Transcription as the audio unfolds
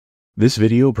This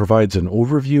video provides an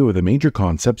overview of the major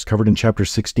concepts covered in Chapter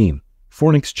 16,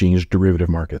 Foreign Exchange Derivative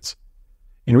Markets.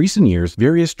 In recent years,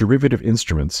 various derivative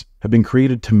instruments have been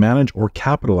created to manage or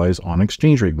capitalize on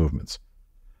exchange rate movements.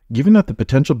 Given that the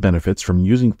potential benefits from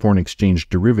using foreign exchange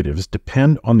derivatives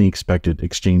depend on the expected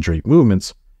exchange rate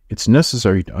movements, it's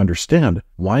necessary to understand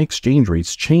why exchange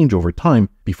rates change over time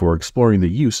before exploring the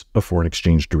use of foreign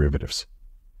exchange derivatives.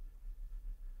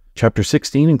 Chapter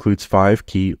 16 includes 5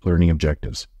 key learning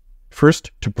objectives.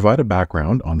 First, to provide a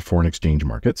background on foreign exchange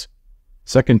markets.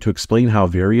 Second, to explain how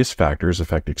various factors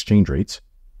affect exchange rates.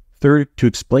 Third, to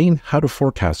explain how to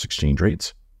forecast exchange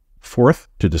rates. Fourth,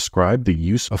 to describe the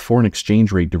use of foreign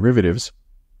exchange rate derivatives.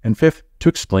 And fifth, to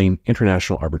explain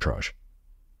international arbitrage.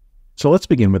 So let's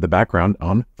begin with the background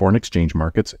on foreign exchange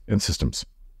markets and systems.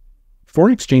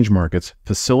 Foreign exchange markets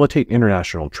facilitate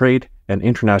international trade and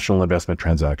international investment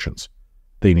transactions.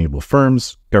 They enable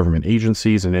firms, government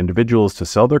agencies, and individuals to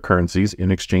sell their currencies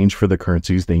in exchange for the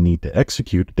currencies they need to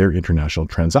execute their international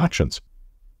transactions.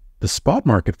 The spot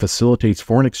market facilitates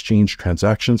foreign exchange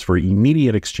transactions for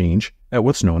immediate exchange at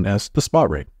what's known as the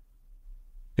spot rate.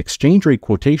 Exchange rate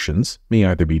quotations may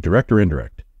either be direct or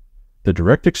indirect. The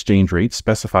direct exchange rate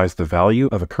specifies the value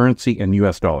of a currency in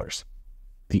US dollars.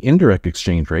 The indirect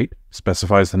exchange rate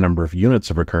specifies the number of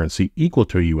units of a currency equal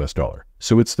to a US dollar,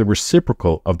 so it's the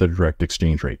reciprocal of the direct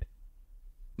exchange rate.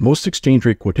 Most exchange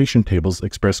rate quotation tables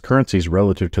express currencies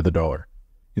relative to the dollar.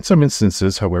 In some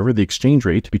instances, however, the exchange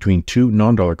rate between two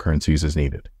non-dollar currencies is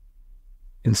needed.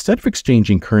 Instead of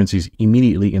exchanging currencies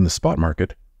immediately in the spot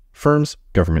market, firms,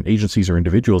 government agencies, or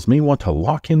individuals may want to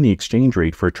lock in the exchange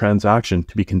rate for a transaction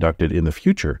to be conducted in the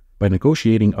future by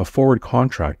negotiating a forward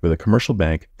contract with a commercial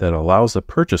bank that allows the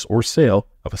purchase or sale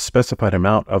of a specified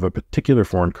amount of a particular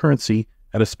foreign currency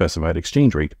at a specified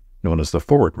exchange rate, known as the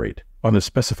forward rate, on a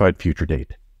specified future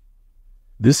date.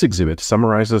 This exhibit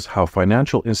summarizes how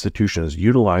financial institutions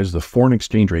utilize the foreign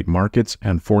exchange rate markets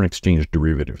and foreign exchange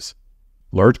derivatives.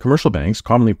 Large commercial banks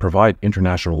commonly provide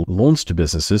international loans to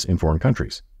businesses in foreign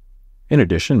countries. In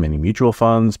addition, many mutual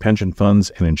funds, pension funds,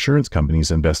 and insurance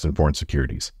companies invest in foreign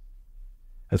securities.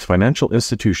 As financial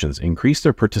institutions increase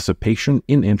their participation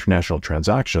in international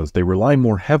transactions, they rely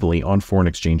more heavily on foreign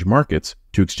exchange markets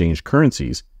to exchange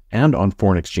currencies and on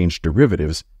foreign exchange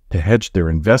derivatives to hedge their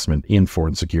investment in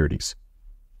foreign securities.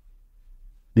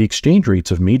 The exchange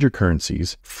rates of major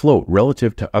currencies float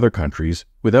relative to other countries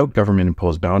without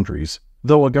government-imposed boundaries,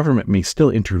 though a government may still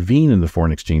intervene in the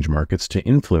foreign exchange markets to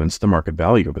influence the market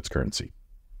value of its currency.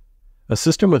 A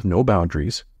system with no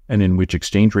boundaries, and in which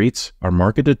exchange rates are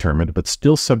market determined but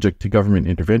still subject to government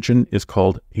intervention, is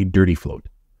called a dirty float,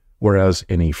 whereas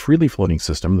in a freely floating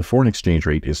system, the foreign exchange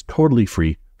rate is totally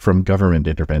free from government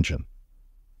intervention.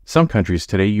 Some countries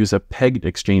today use a pegged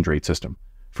exchange rate system.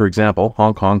 For example,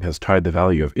 Hong Kong has tied the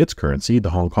value of its currency, the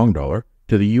Hong Kong dollar,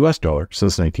 to the US dollar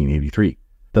since 1983.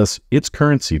 Thus, its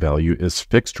currency value is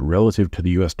fixed relative to the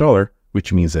US dollar,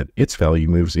 which means that its value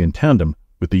moves in tandem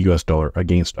with the US dollar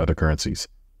against other currencies.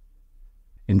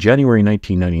 In January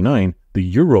 1999, the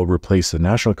euro replaced the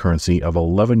national currency of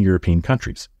 11 European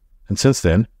countries, and since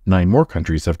then, 9 more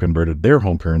countries have converted their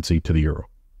home currency to the euro.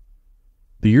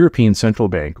 The European Central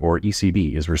Bank, or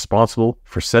ECB, is responsible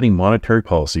for setting monetary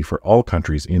policy for all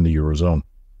countries in the Eurozone.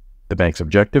 The bank's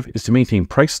objective is to maintain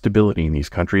price stability in these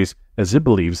countries, as it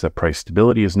believes that price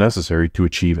stability is necessary to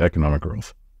achieve economic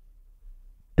growth.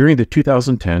 During the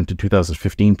 2010 to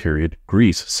 2015 period,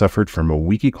 Greece suffered from a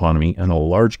weak economy and a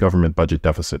large government budget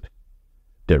deficit.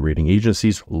 Debt rating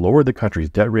agencies lowered the country's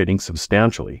debt rating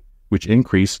substantially, which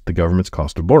increased the government's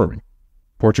cost of borrowing.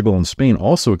 Portugal and Spain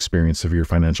also experienced severe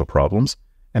financial problems,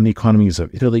 and the economies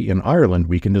of Italy and Ireland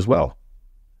weakened as well.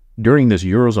 During this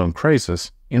Eurozone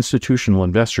crisis, institutional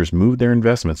investors moved their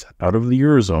investments out of the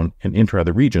Eurozone and into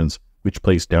other regions, which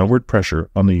placed downward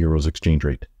pressure on the euro's exchange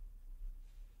rate.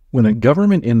 When a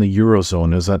government in the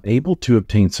Eurozone is unable to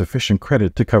obtain sufficient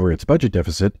credit to cover its budget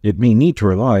deficit, it may need to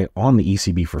rely on the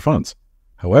ECB for funds.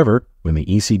 However, when the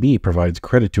ECB provides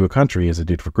credit to a country, as it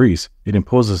did for Greece, it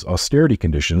imposes austerity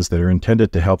conditions that are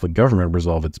intended to help the government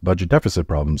resolve its budget deficit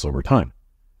problems over time.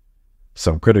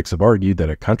 Some critics have argued that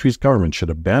a country's government should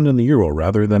abandon the euro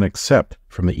rather than accept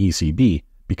from the ECB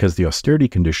because the austerity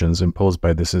conditions imposed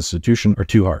by this institution are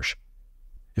too harsh.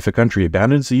 If a country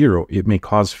abandons the euro, it may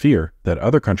cause fear that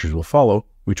other countries will follow,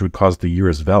 which would cause the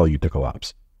euro's value to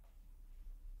collapse.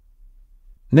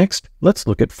 Next, let's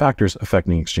look at factors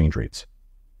affecting exchange rates.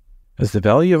 As the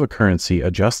value of a currency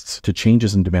adjusts to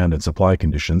changes in demand and supply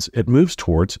conditions, it moves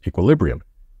towards equilibrium.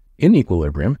 In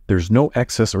equilibrium, there's no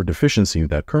excess or deficiency in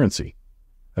that currency.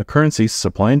 A currency's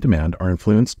supply and demand are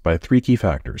influenced by 3 key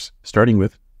factors, starting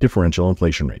with differential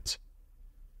inflation rates.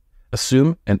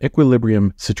 Assume an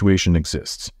equilibrium situation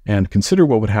exists, and consider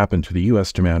what would happen to the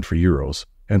US demand for euros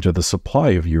and to the supply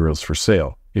of euros for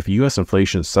sale if US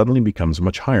inflation suddenly becomes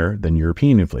much higher than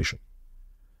European inflation.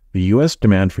 The US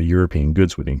demand for European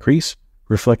goods would increase,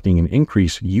 reflecting an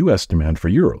increased US demand for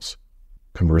euros.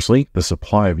 Conversely, the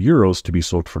supply of euros to be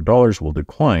sold for dollars will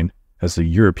decline as the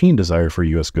European desire for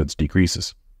US goods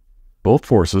decreases. Both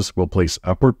forces will place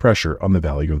upward pressure on the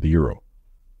value of the euro.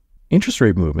 Interest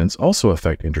rate movements also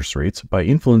affect interest rates by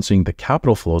influencing the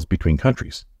capital flows between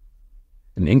countries.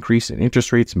 An increase in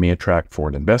interest rates may attract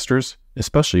foreign investors,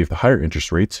 especially if the higher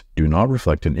interest rates do not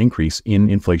reflect an increase in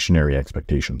inflationary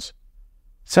expectations.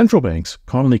 Central banks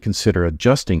commonly consider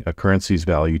adjusting a currency's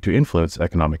value to influence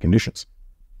economic conditions.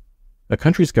 A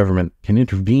country's government can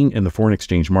intervene in the foreign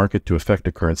exchange market to affect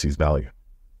a currency's value.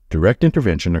 Direct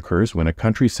intervention occurs when a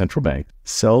country's central bank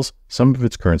sells some of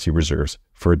its currency reserves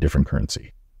for a different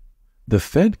currency. The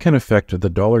Fed can affect the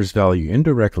dollar's value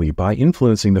indirectly by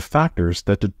influencing the factors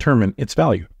that determine its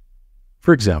value.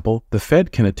 For example, the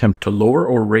Fed can attempt to lower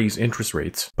or raise interest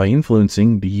rates by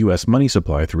influencing the US money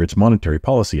supply through its monetary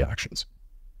policy actions.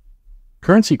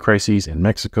 Currency crises in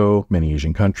Mexico, many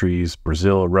Asian countries,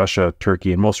 Brazil, Russia,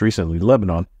 Turkey, and most recently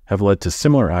Lebanon have led to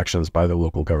similar actions by the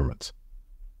local governments.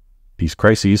 These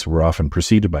crises were often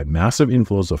preceded by massive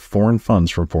inflows of foreign funds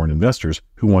from foreign investors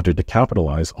who wanted to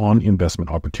capitalize on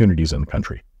investment opportunities in the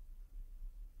country.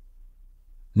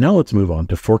 Now let's move on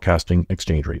to forecasting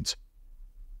exchange rates.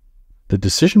 The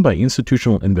decision by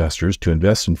institutional investors to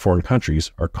invest in foreign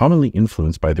countries are commonly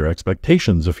influenced by their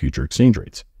expectations of future exchange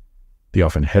rates. They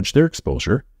often hedge their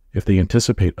exposure if they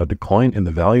anticipate a decline in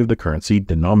the value of the currency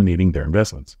denominating their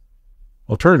investments.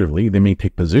 Alternatively, they may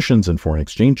take positions in foreign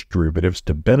exchange derivatives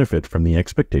to benefit from the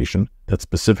expectation that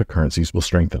specific currencies will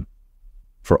strengthen.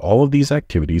 For all of these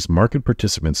activities, market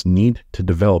participants need to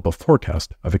develop a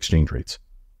forecast of exchange rates.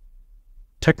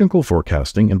 Technical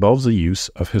forecasting involves the use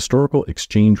of historical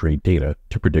exchange rate data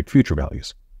to predict future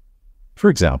values. For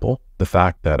example, the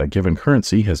fact that a given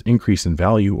currency has increased in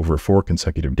value over 4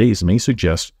 consecutive days may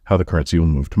suggest how the currency will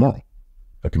move tomorrow.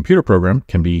 A computer program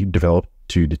can be developed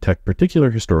to detect particular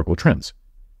historical trends.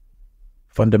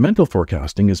 Fundamental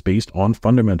forecasting is based on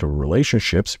fundamental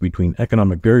relationships between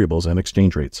economic variables and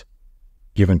exchange rates.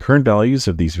 Given current values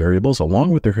of these variables along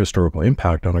with their historical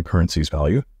impact on a currency's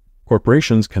value,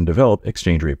 corporations can develop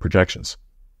exchange rate projections.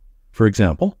 For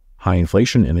example, high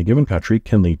inflation in a given country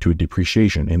can lead to a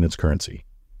depreciation in its currency.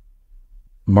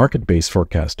 Market-based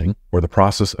forecasting, or the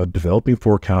process of developing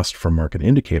forecasts from market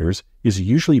indicators, is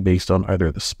usually based on either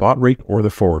the spot rate or the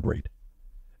forward rate.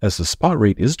 As the spot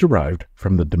rate is derived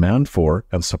from the demand for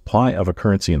and supply of a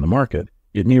currency in the market,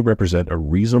 it may represent a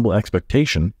reasonable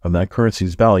expectation of that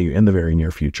currency's value in the very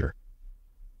near future.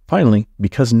 Finally,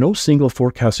 because no single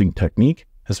forecasting technique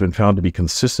has been found to be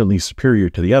consistently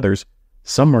superior to the others,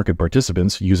 some market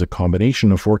participants use a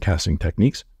combination of forecasting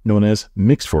techniques known as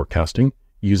mixed forecasting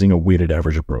using a weighted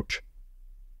average approach.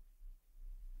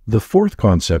 The fourth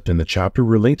concept in the chapter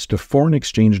relates to foreign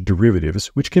exchange derivatives,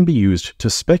 which can be used to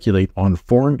speculate on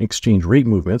foreign exchange rate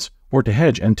movements or to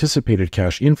hedge anticipated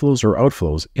cash inflows or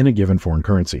outflows in a given foreign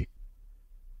currency.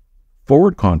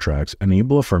 Forward contracts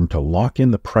enable a firm to lock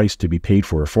in the price to be paid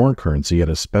for a foreign currency at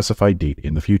a specified date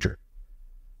in the future.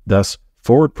 Thus,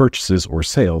 forward purchases or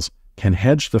sales can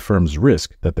hedge the firm's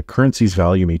risk that the currency's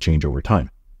value may change over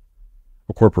time.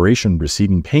 A corporation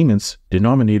receiving payments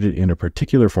denominated in a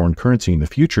particular foreign currency in the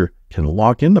future can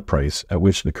lock in the price at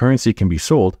which the currency can be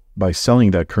sold by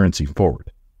selling that currency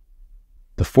forward.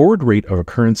 The forward rate of a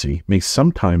currency may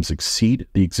sometimes exceed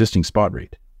the existing spot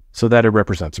rate, so that it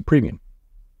represents a premium.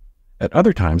 At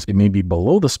other times, it may be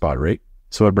below the spot rate,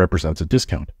 so it represents a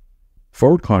discount.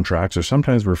 Forward contracts are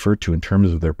sometimes referred to in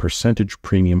terms of their percentage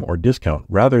premium or discount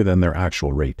rather than their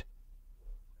actual rate.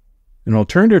 An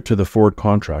alternative to the forward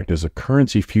contract is a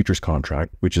currency futures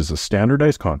contract, which is a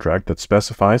standardized contract that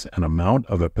specifies an amount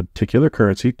of a particular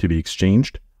currency to be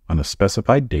exchanged on a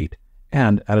specified date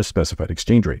and at a specified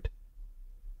exchange rate.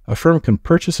 A firm can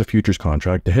purchase a futures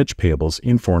contract to hedge payables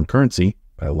in foreign currency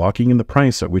by locking in the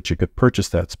price at which it could purchase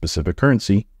that specific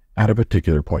currency at a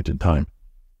particular point in time.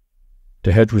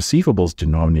 To hedge receivables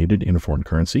denominated in a foreign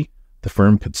currency, the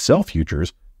firm could sell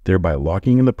futures, thereby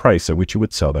locking in the price at which it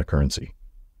would sell that currency.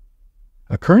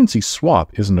 A currency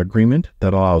swap is an agreement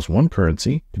that allows one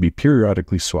currency to be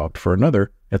periodically swapped for another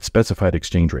at specified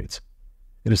exchange rates.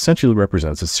 It essentially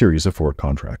represents a series of forward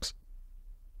contracts.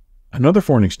 Another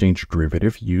foreign exchange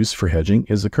derivative used for hedging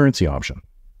is the currency option.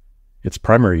 Its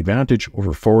primary advantage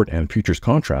over forward and futures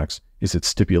contracts is its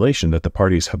stipulation that the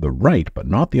parties have the right but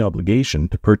not the obligation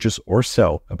to purchase or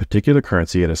sell a particular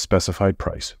currency at a specified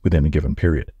price within a given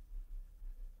period.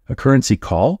 A currency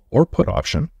call or put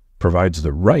option provides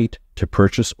the right to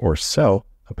purchase or sell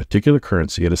a particular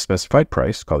currency at a specified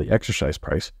price, called the exercise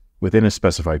price, within a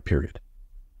specified period.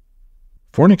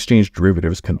 Foreign exchange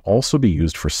derivatives can also be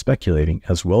used for speculating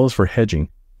as well as for hedging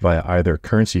via either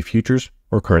currency futures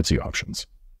or currency options.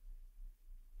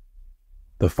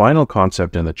 The final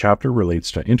concept in the chapter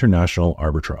relates to international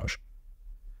arbitrage.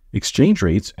 Exchange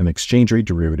rates and exchange rate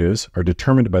derivatives are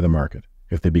determined by the market.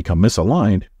 If they become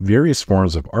misaligned, various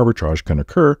forms of arbitrage can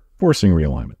occur, forcing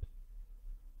realignment.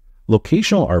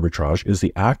 Locational arbitrage is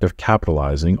the act of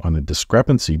capitalizing on a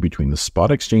discrepancy between the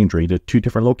spot exchange rate at two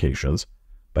different locations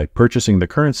by purchasing the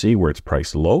currency where it's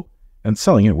priced low and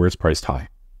selling it where it's priced high.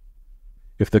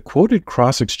 If the quoted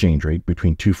cross-exchange rate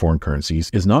between two foreign currencies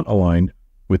is not aligned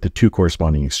with the two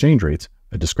corresponding exchange rates,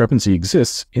 a discrepancy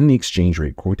exists in the exchange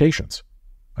rate quotations.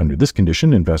 Under this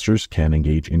condition, investors can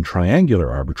engage in triangular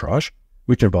arbitrage,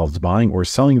 which involves buying or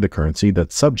selling the currency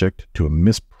that's subject to a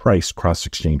mispriced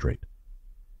cross-exchange rate.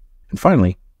 And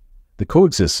finally, the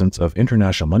coexistence of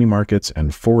international money markets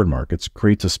and forward markets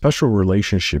creates a special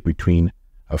relationship between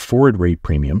a forward rate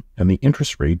premium and the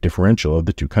interest rate differential of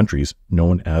the two countries,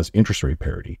 known as interest rate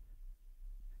parity.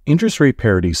 Interest rate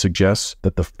parity suggests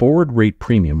that the forward rate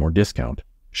premium or discount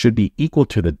should be equal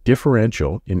to the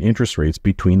differential in interest rates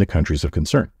between the countries of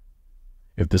concern.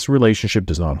 If this relationship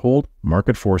does not hold,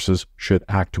 market forces should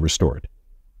act to restore it.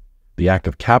 The act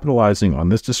of capitalizing on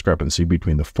this discrepancy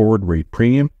between the forward rate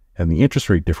premium and the interest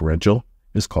rate differential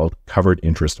is called covered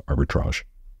interest arbitrage.